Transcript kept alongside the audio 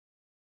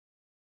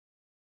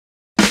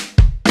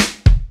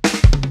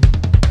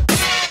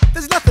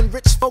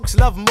folks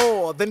love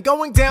more than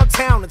going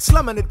downtown and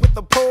slumming it with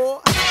the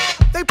poor.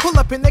 They pull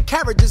up in their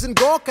carriages and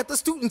gawk at the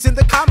students in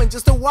the common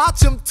just to watch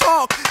them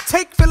talk.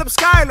 Take Philip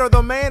Schuyler,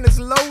 the man is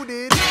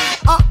loaded.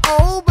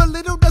 Uh-oh, but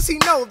little does he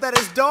know that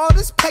his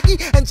daughters, Peggy,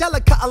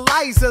 Angelica,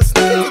 Eliza,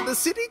 sneak into the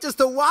city just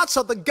to watch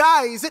all the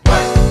guys.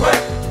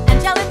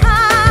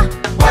 Angelica,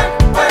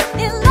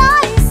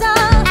 Eliza,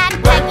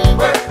 and Peggy,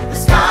 the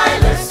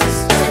Schuyler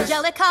sisters.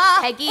 Angelica,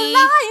 Peggy,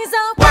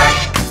 Eliza,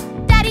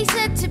 Daddy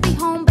said to be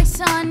home by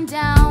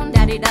sundown.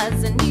 Daddy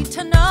doesn't need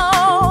to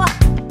know.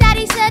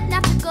 Daddy said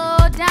not to go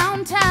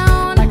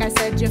downtown. Like I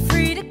said, you're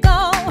free to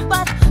go,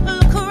 but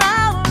look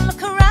around,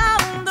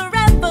 the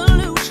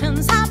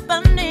revolution's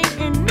happening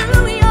in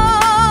New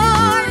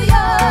York.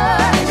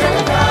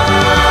 Angelica,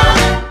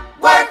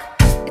 work.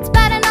 It's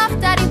bad enough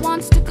Daddy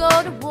wants to go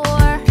to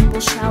war. People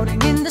shouting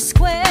in the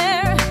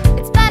square.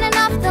 It's bad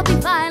enough there'll be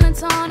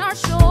violence on our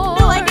shore.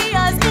 No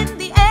ideas in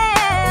the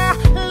air.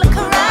 Look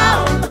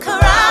around,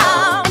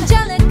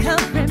 Angelica,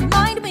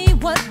 remind me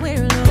what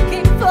we're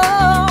looking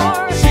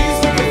for. She's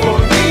looking for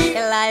me.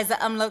 Eliza,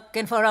 I'm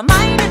looking for a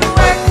mind at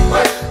work.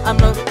 I'm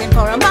looking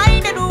for a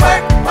mind at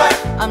work.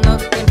 I'm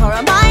looking for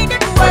a mind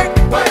at work.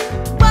 Whoa,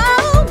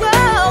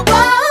 whoa,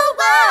 whoa,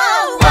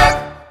 whoa. Work.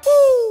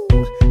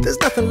 Ooh, there's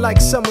nothing like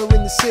summer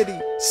in the city.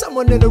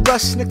 Someone in a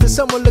rush next to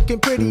someone looking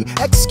pretty.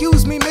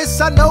 Excuse me, miss,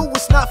 I know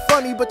it's not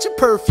funny, but your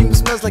perfume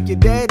smells like your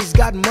daddy's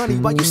got money.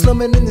 While you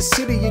slumming in the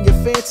city in your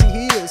fancy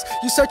heels,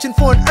 you searching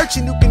for an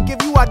urchin who can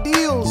give you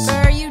ideals.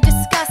 Sir, you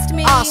disgust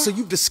me. Ah, so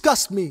you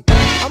disgust me.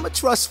 I'm a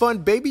trust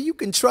fund, baby, you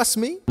can trust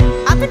me.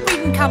 I've been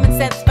reading Common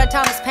Sense by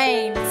Thomas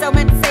Paine. So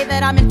men say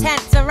that I'm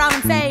intense or I'm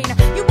insane.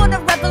 You want a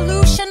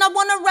revolution, I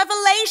want a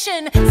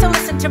revelation. So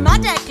listen to my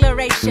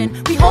declaration.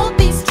 We hold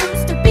these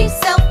truths to be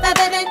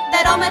self-evident,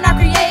 that all men are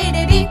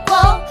created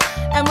equal.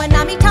 And when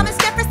I meet Thomas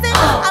Jefferson,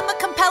 I'ma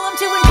compel him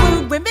to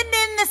include women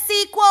in the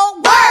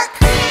sequel. Work!